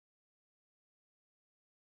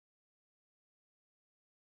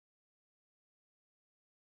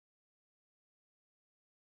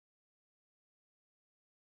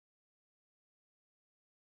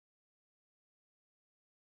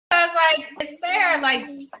was like, it's fair. Like,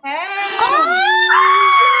 hey.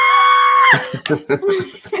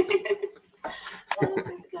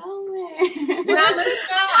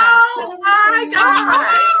 Oh my God.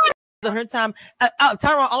 Her time,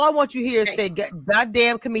 Tyrone, all I want you here is say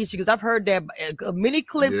goddamn Kamisha, because I've heard that many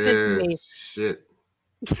clips sent to me. Shit.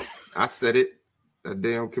 I said it. That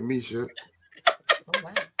damn Kamisha. Oh,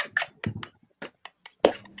 wow.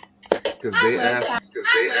 Because they asked.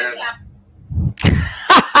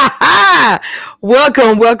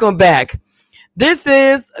 Welcome back. This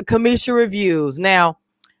is Kamisha Reviews. Now,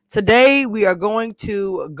 today we are going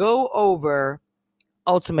to go over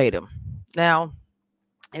Ultimatum. Now,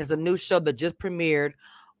 it's a new show that just premiered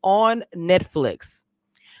on Netflix.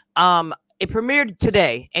 It premiered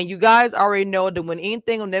today, and you guys already know that when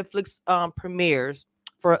anything on Netflix premieres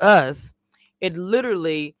for us, it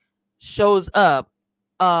literally shows up.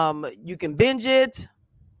 You can binge it.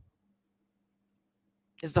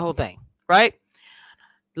 It's the whole thing, right?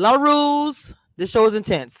 A lot of rules. This show is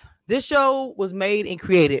intense. This show was made and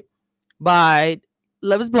created by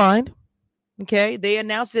Love is Blind. Okay, they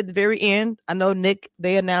announced it at the very end. I know Nick,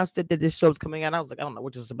 they announced it that this show's coming out. I was like, I don't know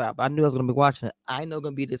what this is about, but I knew I was going to be watching it. I know it's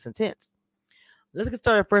going to be this intense. Let's get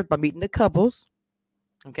started first by meeting the couples.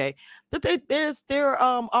 Okay, they're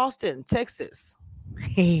Austin, Texas.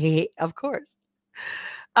 Of course.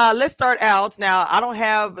 Let's start out. Now, I don't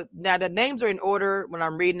have, now the names are in order when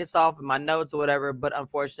I'm reading this off in my notes or whatever, but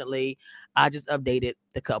unfortunately, I just updated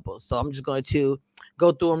the couples. So I'm just going to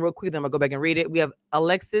go through them real quick. Then I'm going to go back and read it. We have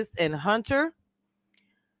Alexis and Hunter,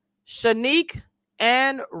 Shanique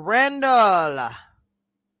and Randall,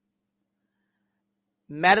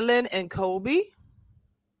 Madeline and Colby.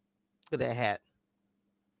 Look at that hat.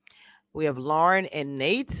 We have Lauren and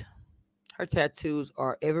Nate. Her tattoos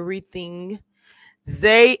are everything.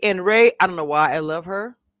 Zay and Ray. I don't know why I love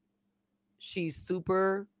her. She's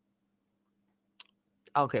super.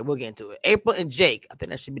 Okay, we'll get into it. April and Jake. I think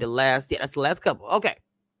that should be the last. Yeah, that's the last couple. Okay.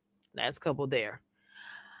 Last couple there.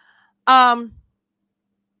 Madeline,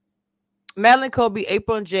 Kobe,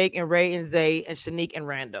 April and Jake, and Ray and Zay, and Shanique and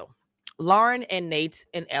Randall. Lauren and Nate,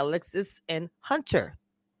 and Alexis and Hunter.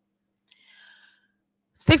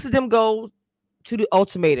 6 of them go to the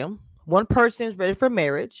ultimatum. One person is ready for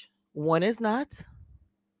marriage. One is not.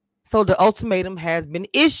 So the ultimatum has been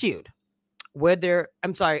issued. Either they're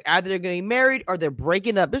going to be married or they're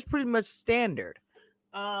breaking up. It's pretty much standard.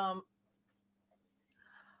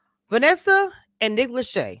 Vanessa and Nick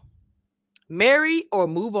Lachey, marry or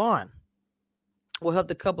move on, will help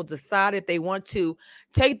the couple decide if they want to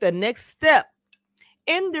take the next step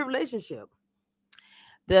in their relationship.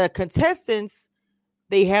 The contestants,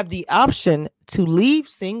 they have the option to leave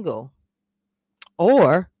single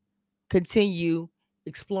or continue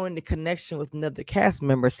exploring the connection with another cast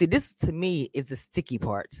member. See, this to me is the sticky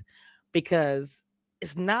part, because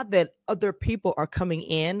it's not that other people are coming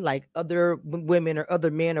in, like other women or other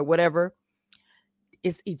men or whatever.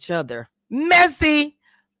 It's each other. Messy,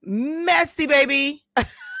 baby.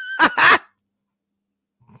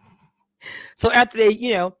 So after they,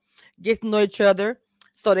 get to know each other,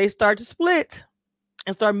 so they start to split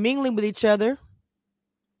and start mingling with each other.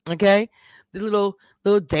 Okay, the little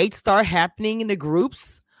dates start happening in the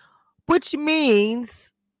groups, which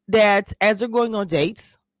means that as they're going on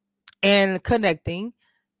dates and connecting,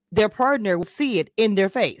 their partner will see it in their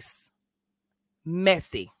face.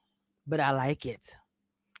 Messy, but I like it.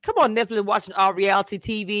 Come on, Netflix, watching all reality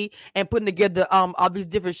TV and putting together all these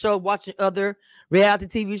different shows, watching other reality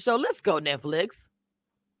TV shows. Let's go, Netflix.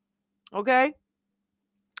 Okay,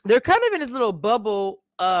 they're kind of in this little bubble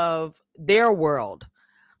of their world.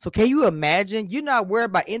 So can you imagine? You're not worried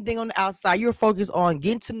about anything on the outside. You're focused on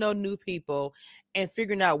getting to know new people and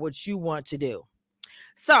figuring out what you want to do.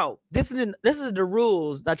 So this is the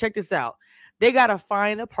rules. Now check this out. They got to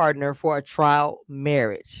find a partner for a trial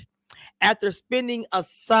marriage. After spending a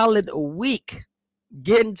solid week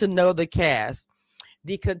getting to know the cast,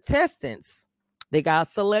 the contestants, they got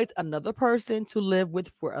to select another person to live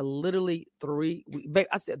with for literally 3 weeks.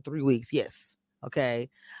 I said 3 weeks. Yes. Okay.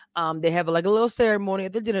 They have like a little ceremony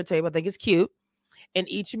at the dinner table. I think it's cute. And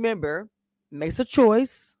each member makes a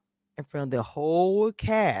choice in front of the whole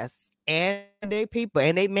cast and their people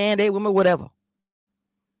and they man, they women, whatever.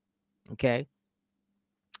 Okay.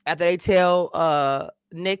 After they tell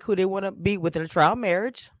Nick who they want to be within a trial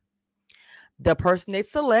marriage, the person they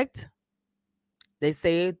select, they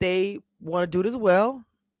say if they want to do it as well,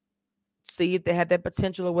 see if they have that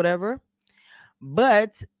potential or whatever.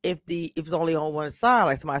 But if it's only on one side,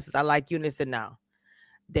 like somebody says, I like you, and they said no,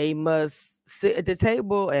 they must sit at the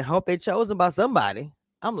table and hope they're chosen by somebody.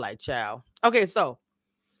 I'm like, child. Okay, so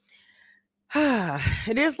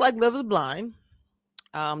It is like Love is Blind.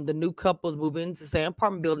 The new couples move into the same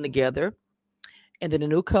apartment building together, and then the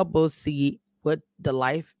new couples see what the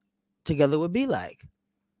life together would be like.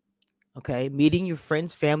 Okay, meeting your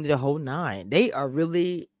friends, family, the whole nine. They are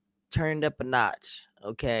really turned up a notch.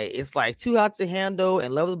 Okay, it's like Too Hot to Handle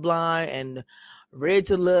and Love is Blind and Ready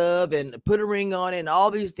to Love and Put a Ring on It and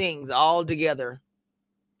all these things all together.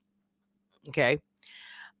 Okay.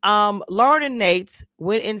 Lauren and Nate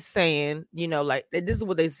went in saying, like this is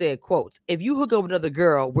what they said, quotes, if you hook up with another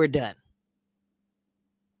girl, we're done.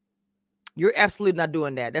 You're absolutely not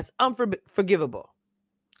doing that. That's unforgivable.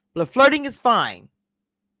 But flirting is fine.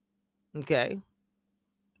 Okay.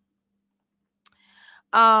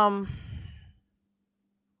 Um,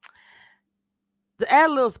 to add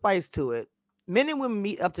a little spice to it, men and women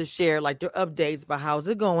meet up to share like their updates about how's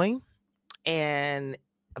it going. And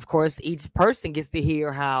of course, each person gets to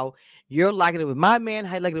hear how you're liking it with my man,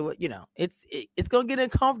 how you like it with, it's gonna get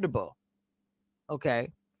uncomfortable.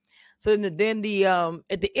 Okay. So then the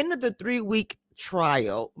at the end of the 3-week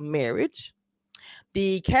trial marriage,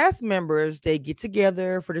 the cast members they get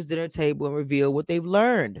together for this dinner table and reveal what they've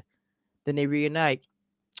learned. Then they reunite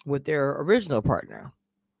with their original partner.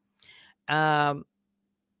 Um,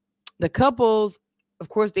 the couples, of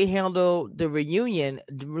course, they handle the reunion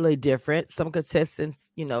really different. Some contestants,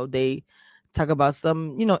 they talk about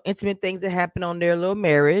some, intimate things that happen on their little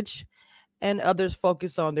marriage, and others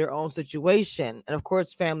focus on their own situation. And of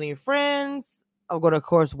course, family and friends are going to, of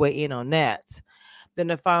course, weigh in on that. Then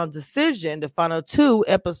the final decision, the final 2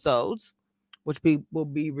 episodes, which will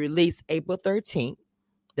be released April 13th,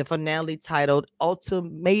 the finale titled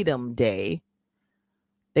Ultimatum Day,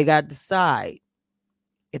 they got to decide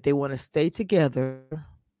if they want to stay together or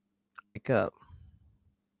break up.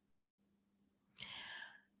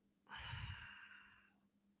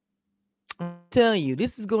 I'm telling you,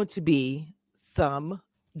 this is going to be some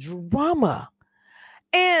drama.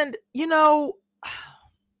 And,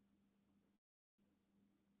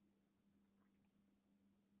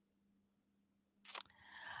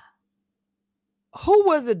 who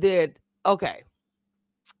was it that, okay,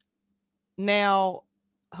 now,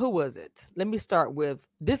 who was it? Let me start with,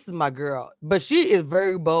 this is my girl, but she is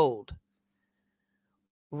very bold.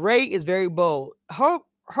 Ray is very bold. Her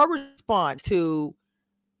response to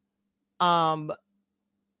um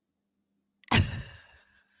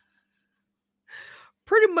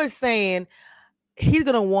pretty much saying he's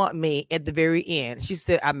gonna want me at the very end. She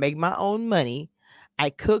said, I make my own money,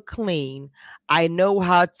 I cook clean, I know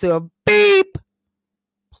how to beep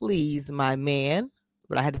please my man.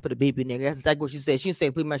 But I had to put a beep in there. That's exactly what she said. She didn't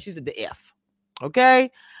say please my, she said the F.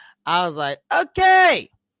 Okay. I was like, okay.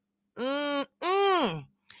 Mm-mm.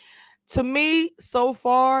 To me, so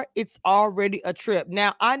far, it's already a trip.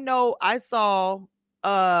 Now, I know I saw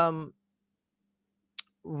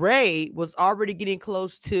Ray was already getting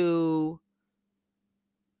close to.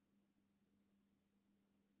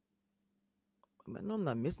 I know I'm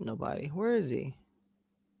not missing nobody. Where is he?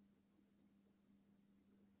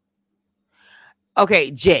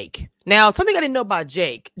 Okay, Jake. Now, something I didn't know about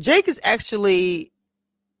Jake. Jake is actually,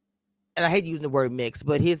 and I hate using the word mix,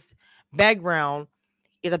 but his background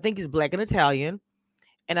is I think he's black and Italian.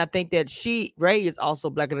 And I think that Ray is also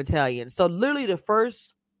black and Italian. So literally the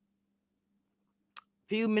first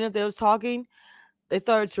few minutes they was talking, they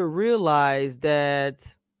started to realize that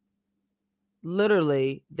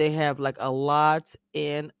literally they have like a lot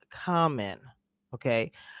in common.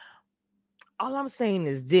 Okay. All I'm saying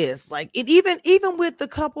is this, like it even with the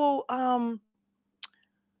couple,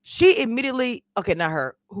 she immediately, okay, not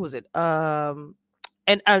her, who is it? And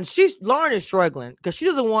she's Lauren is struggling because she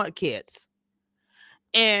doesn't want kids.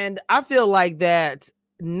 And I feel like that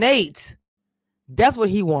Nate, that's what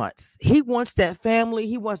he wants. He wants that family.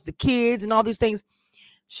 He wants the kids and all these things.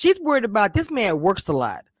 She's worried about this man works a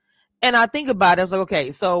lot. And I think about it. I was like,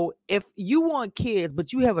 okay, so if you want kids,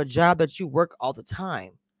 but you have a job that you work all the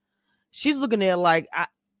time, she's looking at it like,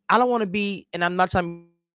 I don't want to be, and I'm not trying to be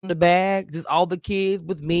in the bag, just all the kids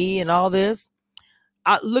with me and all this.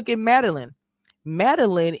 I look at Madeline.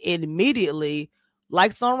 Madeline immediately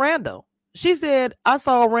likes on Randall. She said, I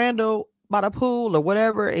saw Randall by the pool or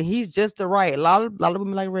whatever, and he's just the right. A lot of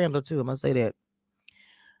women like Randall too. I'm gonna say that.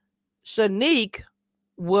 Shanique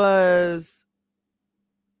was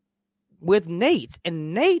with Nate,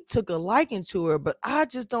 and Nate took a liking to her, but I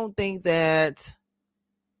just don't think that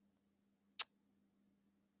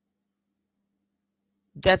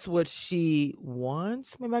that's what she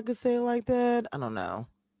wants. Maybe I could say it like that. I don't know.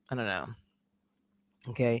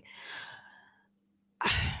 Okay.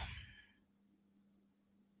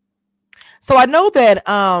 So I know that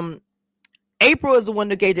April is the one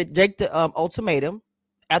that gave Jake the ultimatum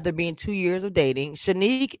after being 2 years of dating.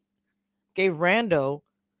 Shanique gave Randall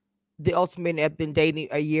the ultimatum after been dating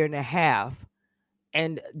a year and a half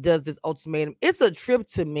and does this ultimatum. It's a trip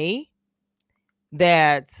to me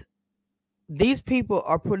that these people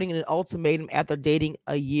are putting in an ultimatum after dating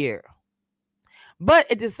a year.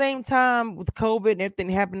 But at the same time, with COVID and everything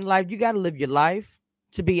happening in life, you got to live your life.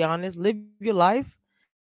 To be honest, live your life.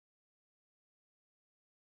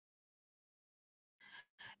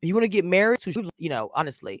 If you want to get married, if you want to get married,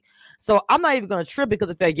 honestly. So I'm not even going to trip because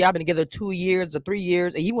the fact y'all been together 2 years or 3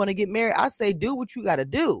 years and you want to get married. I say do what you got to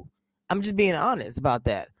do. I'm just being honest about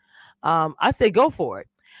that. I say go for it.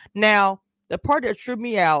 Now, the part that tripped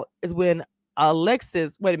me out is when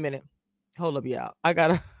Alexis. Wait a minute. Hold up, y'all. I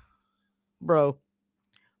gotta, bro.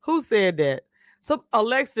 Who said that? So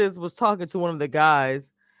Alexis was talking to one of the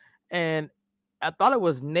guys, and I thought it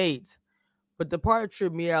was Nate. But the part that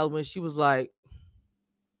tripped me out when she was like,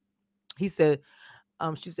 he said,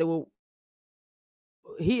 she said, well,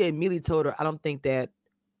 he immediately told her, I don't think that,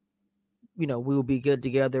 we will be good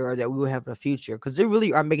together or that we will have a future. Because they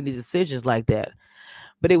really are making these decisions like that.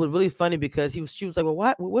 But it was really funny because she was like,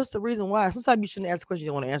 well, what's the reason why? Sometimes you shouldn't ask questions you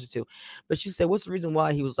don't want to answer to. But she said, what's the reason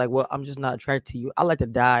why? He was like, well, I'm just not attracted to you. I like to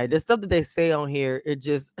die. There's stuff that they say on here. It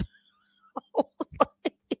just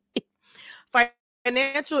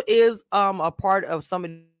financial is a part of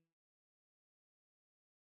somebody's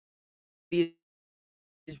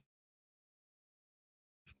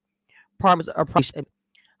promise or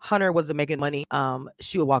Hunter wasn't making money,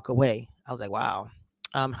 she would walk away. I was like, wow.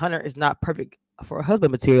 Hunter is not perfect for a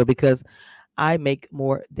husband material because I make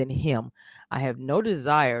more than him. I have no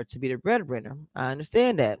desire to be the breadwinner. I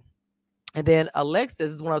understand that. And then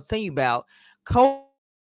Alexis is what I was telling you about. Kobe,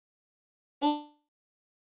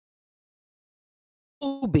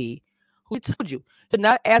 who told you to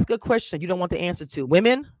not ask a question you don't want the answer to.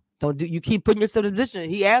 Women, don't do. You keep putting yourself in a position.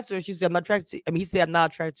 He asked her, and she said, "I'm not attracted to." He said, "I'm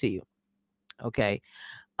not attracted to you." Okay.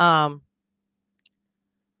 Um,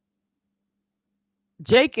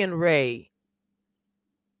 Jake and Ray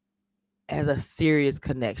has a serious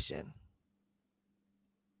connection.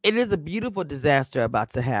 It is a beautiful disaster about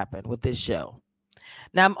to happen with this show.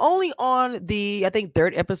 Now I'm only on the I think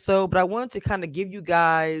third episode, but I wanted to kind of give you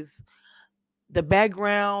guys the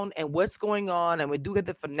background and what's going on, and we do get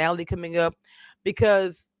the finale coming up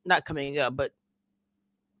because not coming up, but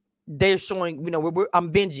they're showing.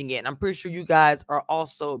 I'm binging it. I'm pretty sure you guys are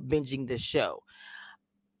also binging this show.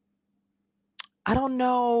 I don't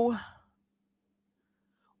know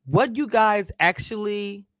what you guys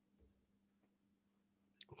actually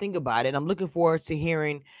think about it. I'm looking forward to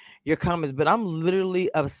hearing your comments, but I'm literally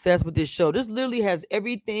obsessed with this show. This literally has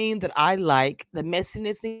everything that I like, the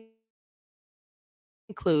messiness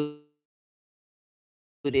included.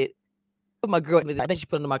 My girl, I think she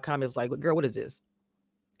put into my comments like, girl, what is this?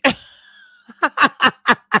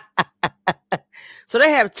 So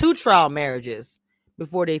they have 2 trial marriages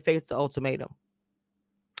before they face the ultimatum,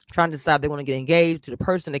 trying to decide they want to get engaged to the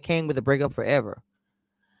person that came with a breakup forever.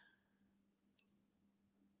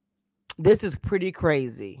 This is pretty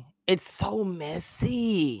crazy. It's so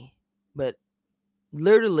messy, but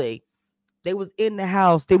literally, they was in the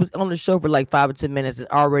house. They was on the show for like 5 or 10 minutes, and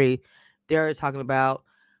already they're talking about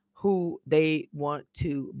who they want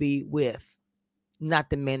to be with, not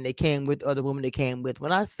the men they came with or the woman they came with.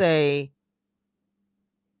 When I say,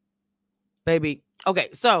 baby, okay,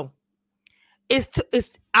 so it's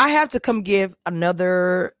I have to come give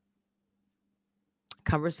another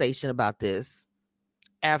conversation about this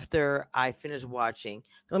after I finish watching.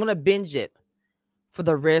 I'm gonna binge it for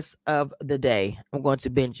the rest of the day. I'm going to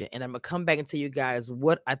binge it, and I'm gonna come back and tell you guys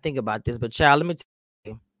what I think about this. But child, let me tell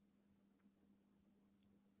you,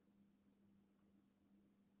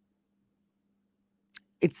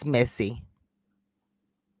 it's messy.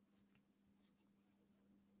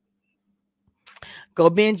 Go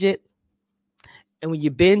binge it, and when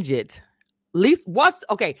you binge it, at least watch.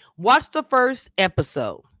 Okay, watch the first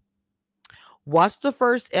episode. Watch the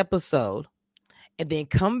first episode, and then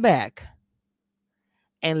come back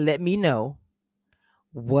and let me know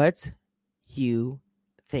what you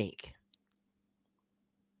think.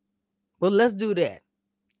 Well, let's do that.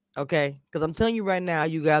 Okay, because I'm telling you right now,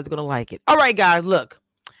 you guys are gonna like it. All right, guys, look.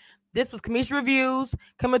 This was Kamisha Reviews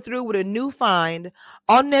coming through with a new find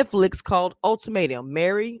on Netflix called Ultimatum.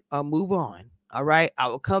 Marry or Move On. All right. I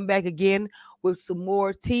will come back again with some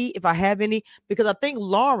more tea if I have any, because I think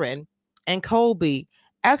Lauren and Colby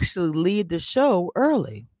actually leave the show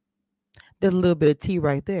early. There's a little bit of tea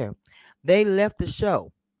right there. They left the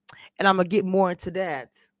show. And I'm going to get more into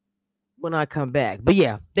that when I come back. But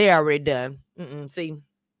yeah, they already done. See,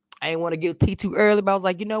 I didn't want to give tea too early, but I was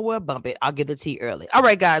like, you know what? Bump it. I'll get the tea early. All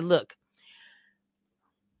right, guys, look.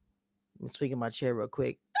 Let me swing in my chair real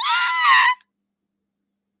quick.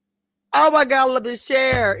 Oh my God, I love this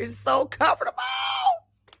chair. It's so comfortable.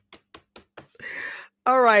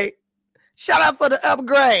 All right. Shout out for the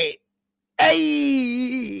upgrade.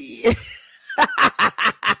 Hey.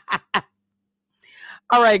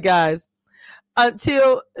 All right, guys.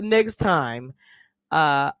 Until next time,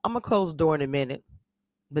 I'm going to close the door in a minute,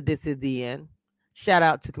 but this is the end. Shout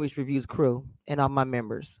out to Caprice Reviews crew and all my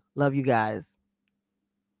members. Love you guys.